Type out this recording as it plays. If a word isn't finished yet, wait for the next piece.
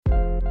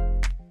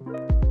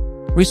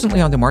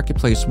Recently on the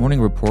Marketplace Morning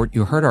Report,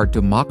 you heard our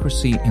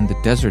Democracy in the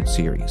Desert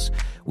series.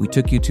 We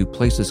took you to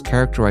places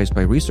characterized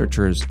by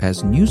researchers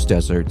as news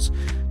deserts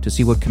to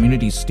see what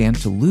communities stand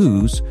to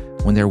lose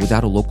when they're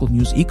without a local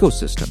news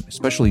ecosystem,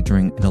 especially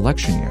during an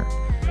election year.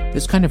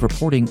 This kind of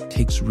reporting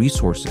takes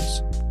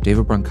resources.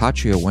 David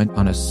Brancaccio went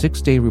on a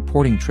 6-day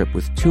reporting trip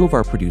with 2 of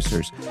our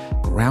producers,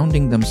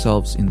 grounding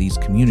themselves in these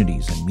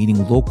communities and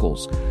meeting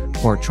locals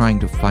who are trying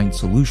to find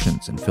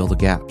solutions and fill the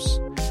gaps.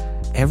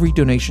 Every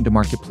donation to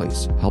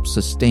Marketplace helps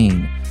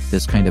sustain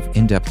this kind of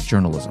in-depth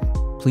journalism.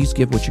 Please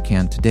give what you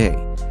can today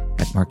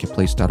at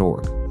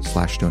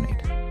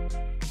marketplace.org/donate.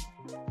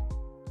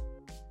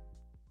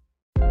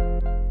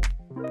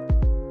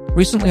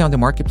 Recently on the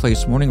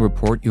Marketplace Morning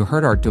Report, you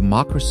heard our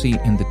Democracy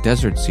in the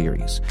Desert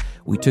series.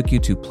 We took you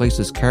to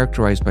places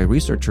characterized by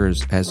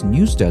researchers as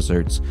news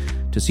deserts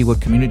to see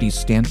what communities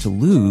stand to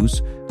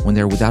lose when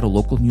they're without a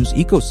local news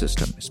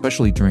ecosystem,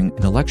 especially during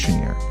an election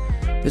year.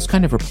 This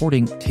kind of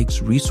reporting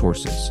takes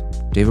resources.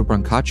 David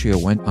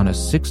Brancaccio went on a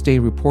 6-day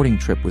reporting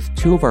trip with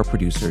 2 of our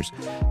producers,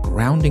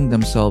 grounding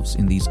themselves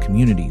in these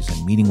communities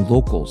and meeting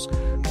locals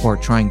who are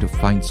trying to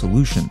find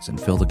solutions and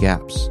fill the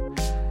gaps.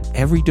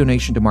 Every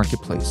donation to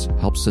Marketplace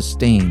helps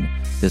sustain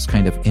this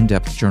kind of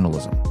in-depth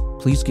journalism.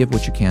 Please give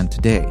what you can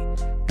today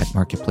at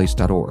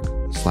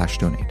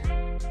marketplace.org/donate.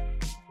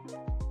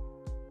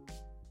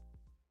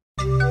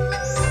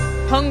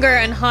 Hunger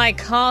and high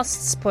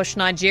costs push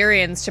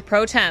Nigerians to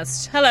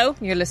protest. Hello,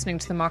 you're listening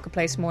to the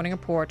Marketplace Morning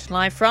Report,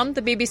 live from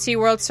the BBC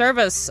World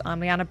Service.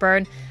 I'm Leanna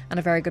Byrne, and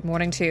a very good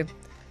morning to you.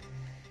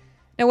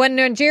 Now, when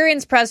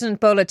Nigerian's President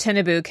Bola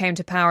Tinubu came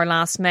to power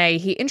last May,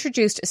 he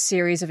introduced a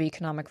series of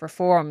economic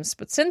reforms.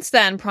 But since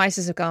then,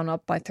 prices have gone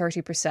up by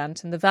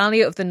 30% and the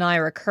value of the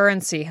naira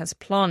currency has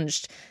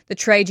plunged. The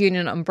trade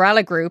union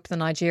umbrella group, the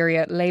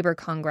Nigeria Labour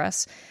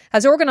Congress,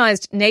 has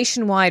organised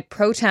nationwide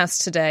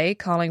protests today,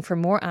 calling for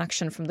more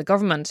action from the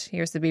government.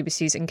 Here's the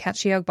BBC's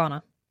Nkechi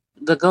Ogbonna.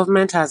 The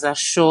government has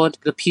assured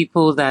the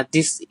people that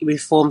these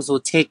reforms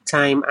will take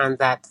time and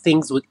that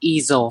things would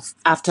ease off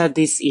after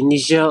this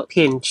initial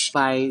pinch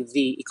by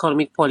the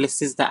economic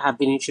policies that have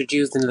been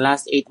introduced in the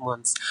last 8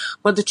 months.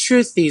 But the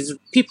truth is,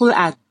 people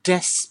are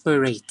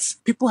desperate.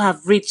 People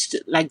have reached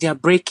their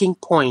breaking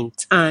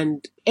point,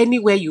 and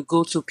anywhere you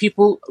go to,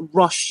 people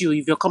rush you.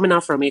 If you're coming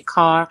out from a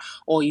car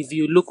or if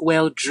you look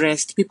well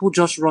dressed, people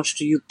just rush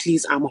to you.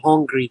 Please, I'm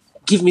hungry.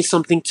 Give me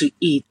something to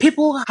eat.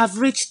 People have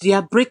reached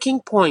their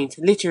breaking point,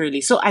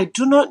 literally. So I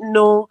do not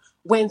know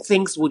when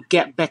things would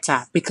get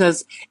better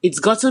because it's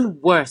gotten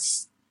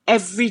worse.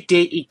 Every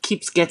day it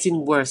keeps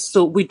getting worse.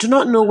 So we do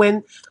not know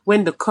when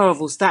the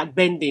curve will start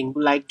bending,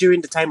 like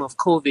during the time of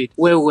COVID,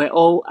 where we're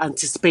all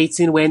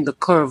anticipating when the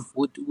curve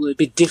would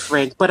be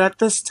different. But at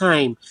this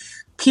time,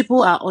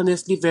 people are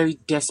honestly very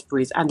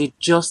desperate and they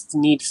just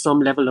need some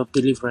level of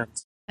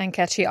deliverance.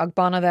 Nkechi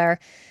Ogbonna there.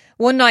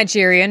 One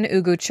Nigerian,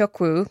 Ugu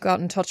Chukwu, got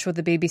in touch with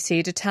the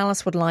BBC to tell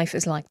us what life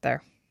is like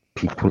there.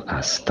 People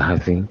are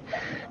starving.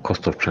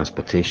 Cost of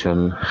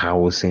transportation,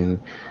 housing,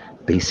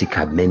 basic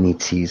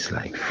amenities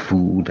like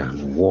food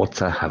and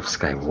water have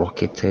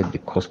skyrocketed. The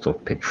cost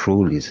of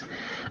petrol is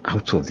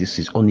out of this,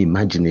 is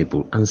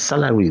unimaginable. And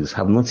salaries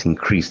have not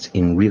increased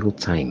in real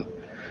time.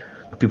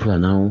 People are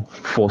now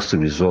forced to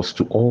resort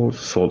to all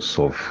sorts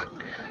of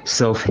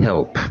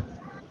self-help.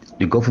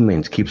 The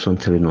government keeps on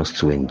telling us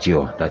to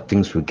endure, that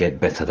things will get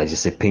better, that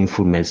it's a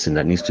painful medicine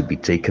that needs to be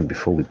taken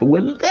before we...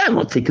 But they are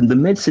not taking the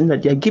medicine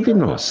that they are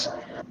giving us.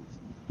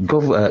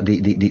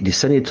 The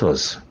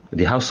senators,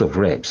 the House of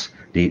Reps,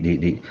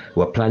 they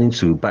were planning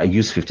to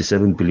use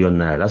 57 billion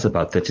naira. That's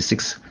about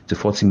 $36 to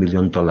 $40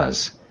 million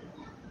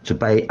to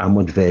buy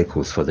armored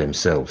vehicles for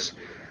themselves.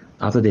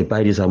 After they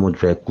buy these armored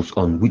vehicles,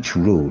 on which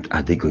road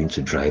are they going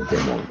to drive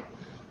them on?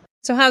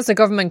 So how's the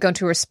government going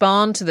to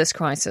respond to this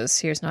crisis?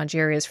 Here's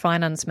Nigeria's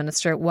Finance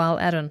Minister, Wal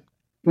Edun.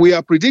 We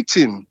are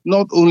predicting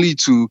not only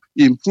to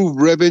improve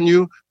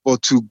revenue,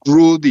 but to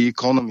grow the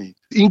economy,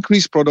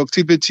 increase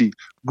productivity,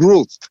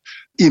 growth,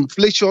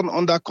 inflation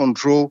under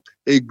control,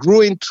 a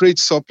growing trade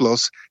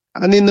surplus.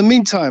 And in the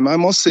meantime, I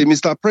must say,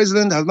 Mr.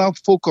 President has now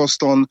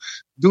focused on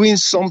doing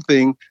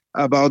something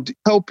about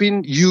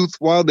helping youth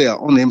while they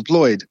are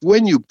unemployed.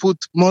 When you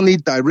put money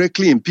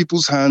directly in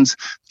people's hands,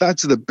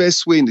 that's the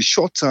best way in the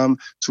short term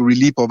to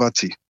relieve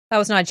poverty. That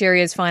was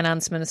Nigeria's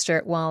Finance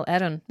Minister, Wal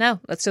Edun.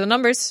 Now, let's do the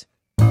numbers.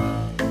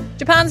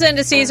 Japan's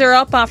indices are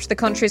up after the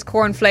country's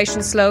core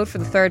inflation slowed for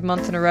the third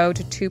month in a row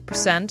to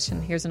 2%.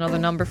 And here's another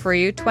number for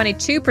you,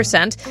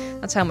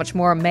 22%. That's how much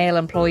more male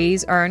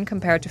employees earn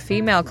compared to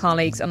female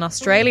colleagues in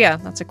Australia.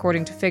 That's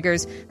according to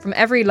figures from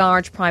every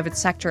large private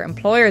sector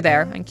employer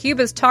there. And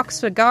Cuba's top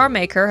cigar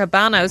maker,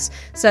 Habanos,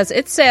 says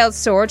its sales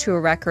soared to a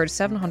record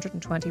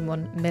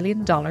 $721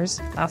 million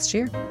last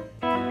year.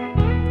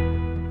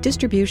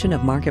 Distribution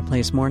of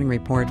Marketplace Morning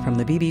Report from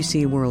the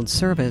BBC World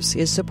Service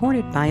is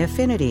supported by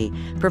Affinity,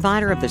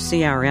 provider of the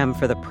CRM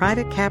for the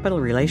private capital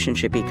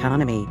relationship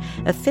economy.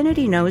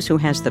 Affinity knows who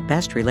has the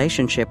best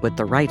relationship with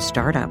the right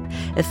startup.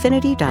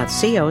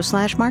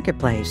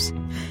 Affinity.co/marketplace.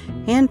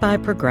 And by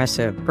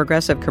Progressive.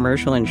 Progressive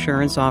Commercial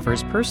Insurance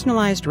offers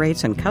personalized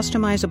rates and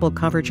customizable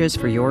coverages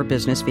for your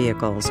business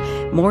vehicles.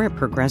 More at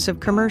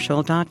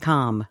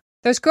progressivecommercial.com.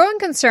 There's growing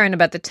concern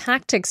about the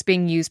tactics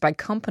being used by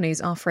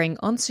companies offering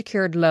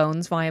unsecured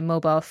loans via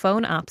mobile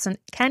phone apps in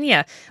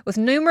Kenya, with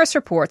numerous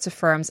reports of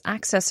firms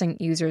accessing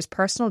users'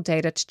 personal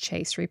data to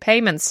chase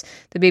repayments.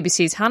 The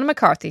BBC's Hannah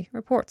McCarthy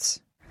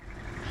reports.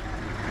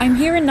 I'm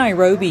here in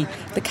Nairobi,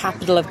 the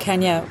capital of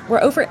Kenya,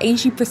 where over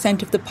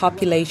 80% of the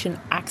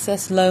population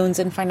access loans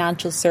and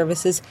financial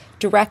services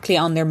directly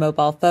on their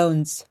mobile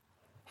phones.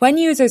 When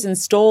users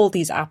install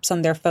these apps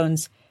on their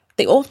phones,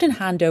 they often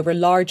hand over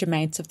large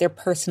amounts of their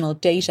personal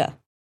data.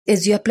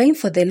 As you're applying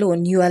for the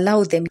loan, you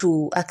allow them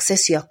to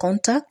access your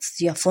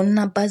contacts, your phone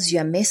numbers,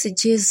 your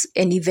messages,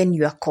 and even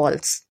your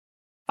calls.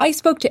 I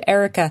spoke to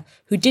Erica,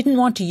 who didn't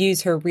want to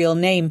use her real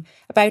name,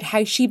 about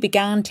how she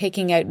began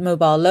taking out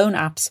mobile loan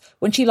apps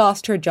when she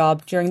lost her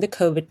job during the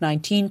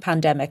COVID-19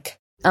 pandemic.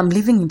 I'm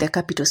living in the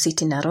capital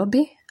city,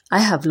 Nairobi. I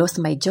have lost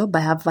my job.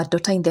 I have a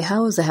daughter in the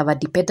house. I have a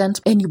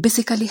dependent, and you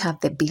basically have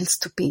the bills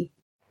to pay.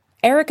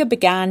 Erica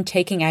began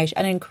taking out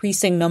an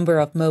increasing number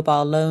of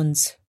mobile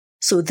loans.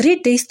 So 3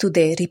 days to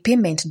the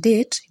repayment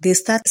date, they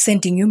start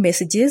sending you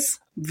messages,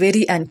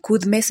 very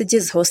uncouth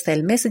messages,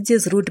 hostile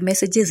messages, rude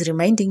messages,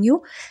 reminding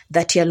you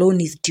that your loan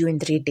is due in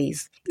 3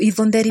 days. If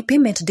on the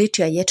repayment date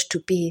you are yet to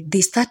pay, they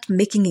start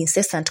making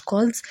incessant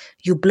calls.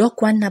 You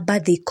block one number,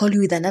 they call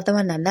you with another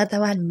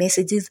one,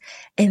 messages,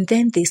 and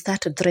then they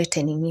start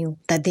threatening you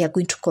that they are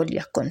going to call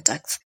your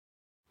contacts.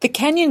 The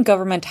Kenyan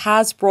government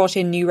has brought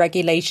in new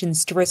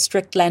regulations to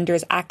restrict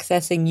lenders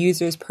accessing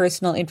users'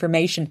 personal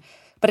information,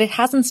 but it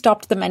hasn't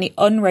stopped the many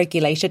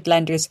unregulated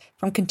lenders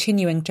from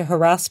continuing to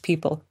harass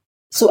people.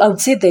 So I would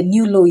say the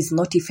new law is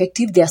not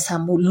effective. There are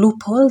some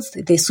loopholes.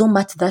 There's so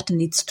much that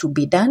needs to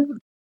be done.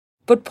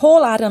 But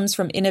Paul Adams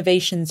from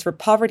Innovations for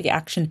Poverty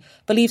Action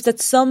believes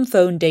that some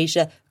phone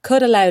data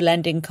could allow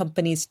lending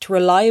companies to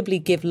reliably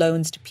give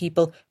loans to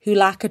people who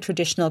lack a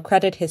traditional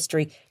credit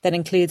history that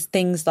includes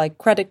things like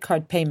credit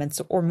card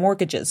payments or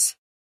mortgages.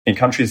 In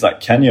countries like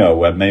Kenya,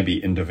 where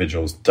maybe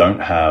individuals don't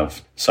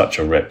have such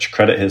a rich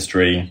credit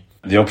history,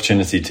 the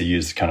opportunity to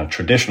use kind of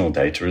traditional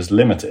data is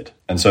limited.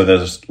 And so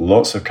there's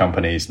lots of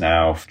companies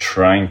now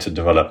trying to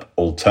develop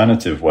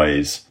alternative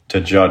ways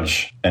to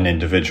judge an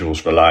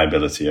individual's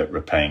reliability at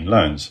repaying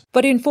loans.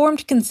 But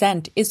informed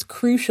consent is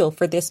crucial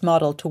for this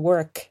model to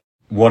work.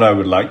 What I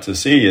would like to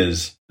see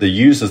is the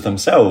users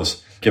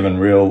themselves given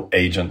real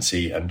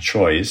agency and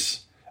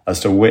choice as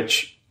to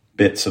which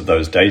bits of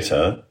those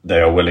data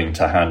they are willing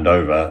to hand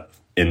over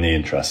in the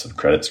interest of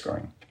credit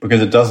scoring.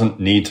 Because it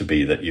doesn't need to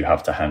be that you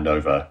have to hand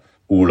over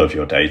all of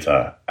your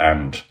data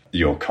and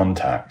your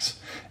contacts.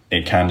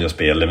 It can just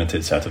be a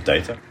limited set of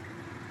data.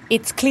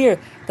 It's clear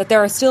that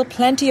there are still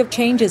plenty of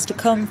changes to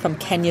come from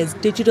Kenya's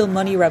digital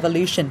money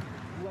revolution.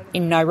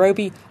 In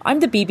Nairobi, I'm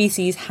the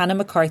BBC's Hannah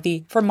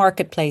McCarthy for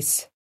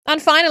Marketplace. And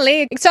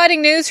finally,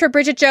 exciting news for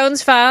Bridget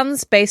Jones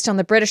fans. Based on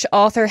the British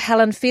author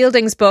Helen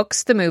Fielding's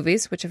books, the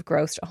movies, which have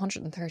grossed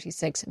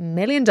 $136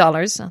 million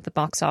at the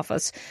box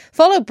office,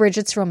 follow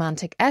Bridget's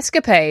romantic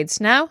escapades.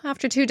 Now,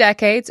 after 2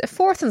 decades, a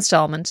 4th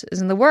instalment is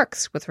in the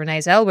works, with Renee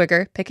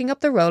Zellweger picking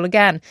up the role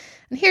again.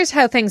 And here's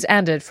how things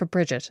ended for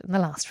Bridget in the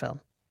last film.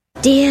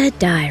 Dear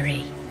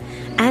Diary,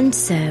 and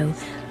so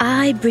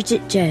I,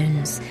 Bridget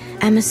Jones,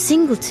 am a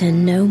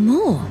singleton no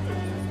more.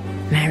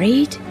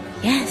 Married?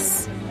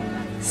 Yes.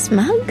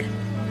 Smug?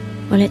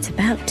 Well, it's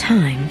about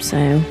time,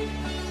 so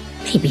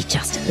maybe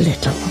just a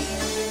little.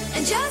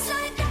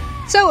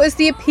 So is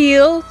the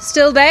appeal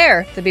still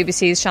there? The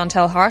BBC's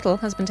Chantal Hartle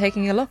has been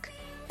taking a look.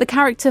 The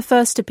character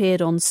first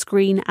appeared on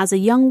screen as a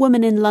young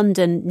woman in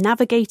London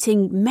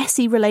navigating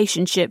messy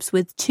relationships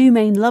with 2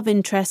 main love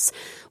interests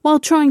while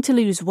trying to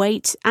lose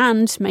weight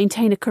and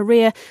maintain a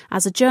career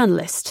as a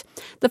journalist.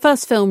 The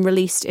first film,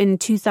 released in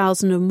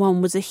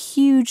 2001, was a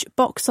huge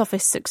box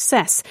office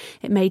success.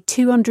 It made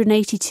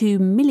 $282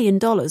 million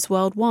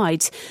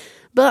worldwide.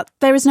 But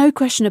there is no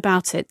question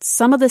about it.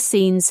 Some of the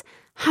scenes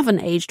haven't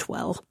aged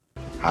well.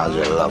 How's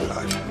your love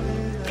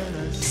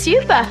life?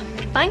 Super.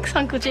 Thanks,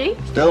 Uncle G.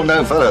 Still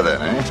no fella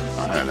then, eh?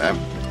 I don't know.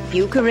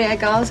 Few career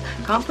girls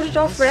can't put it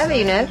off forever,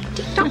 you know.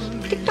 Tick-tock,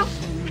 tick-tock.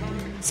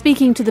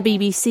 Speaking to the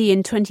BBC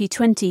in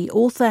 2020,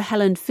 author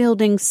Helen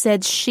Fielding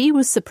said she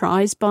was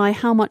surprised by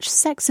how much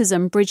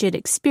sexism Bridget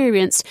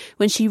experienced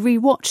when she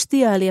rewatched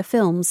the earlier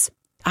films.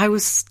 I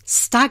was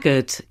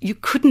staggered. You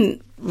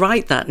couldn't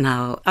write that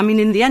now. I mean,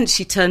 in the end,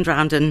 she turned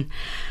around and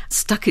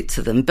stuck it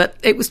to them, but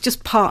it was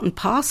just part and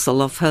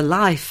parcel of her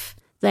life.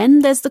 Then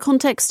there's the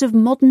context of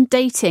modern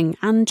dating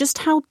and just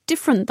how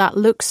different that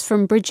looks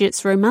from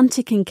Bridget's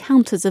romantic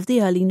encounters of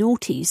the early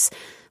noughties.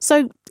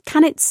 So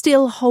can it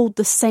still hold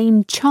the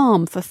same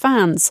charm for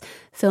fans?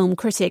 Film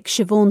critic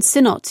Siobhan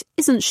Sinnott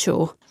isn't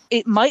sure.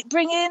 It might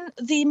bring in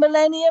the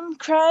Millennium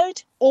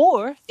crowd,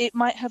 or it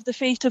might have the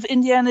fate of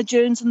Indiana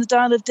Jones and the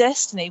Dial of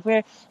Destiny,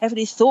 where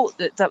everybody thought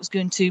that was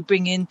going to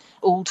bring in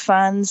old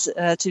fans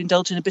to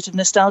indulge in a bit of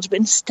nostalgia, but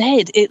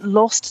instead it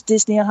lost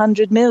Disney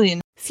 $100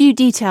 million. Few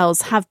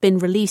details have been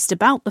released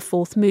about the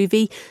 4th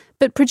movie,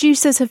 But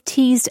producers have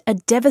teased a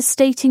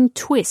devastating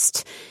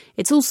twist.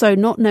 It's also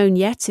not known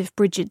yet if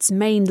Bridget's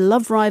main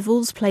love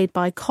rivals, played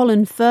by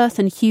Colin Firth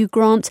and Hugh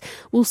Grant,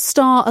 will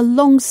star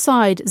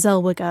alongside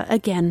Zellweger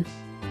again.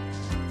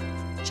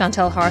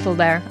 Chantal Hartle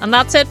there. And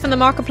that's it from the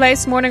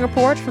Marketplace Morning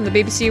Report from the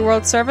BBC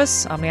World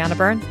Service. I'm Leanna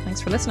Byrne. Thanks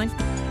for listening.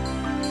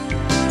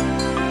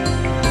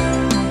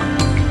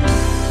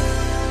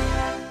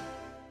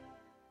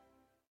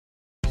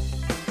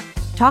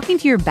 Talking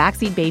to your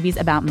backseat babies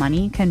about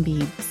money can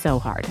be so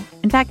hard.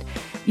 In fact,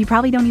 you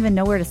probably don't even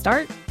know where to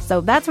start. So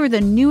that's where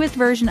the newest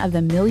version of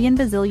the Million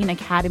Bazillion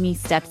Academy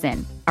steps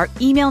in, our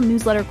email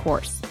newsletter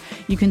course.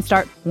 You can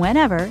start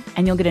whenever,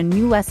 and you'll get a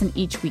new lesson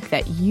each week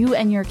that you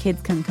and your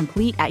kids can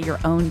complete at your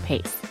own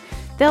pace.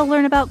 They'll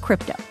learn about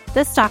crypto,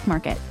 the stock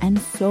market, and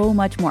so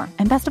much more.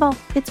 And best of all,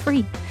 it's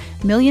free.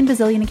 Million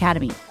Bazillion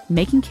Academy,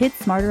 making kids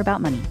smarter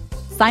about money.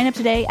 Sign up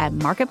today at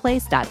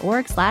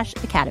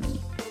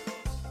marketplace.org/academy.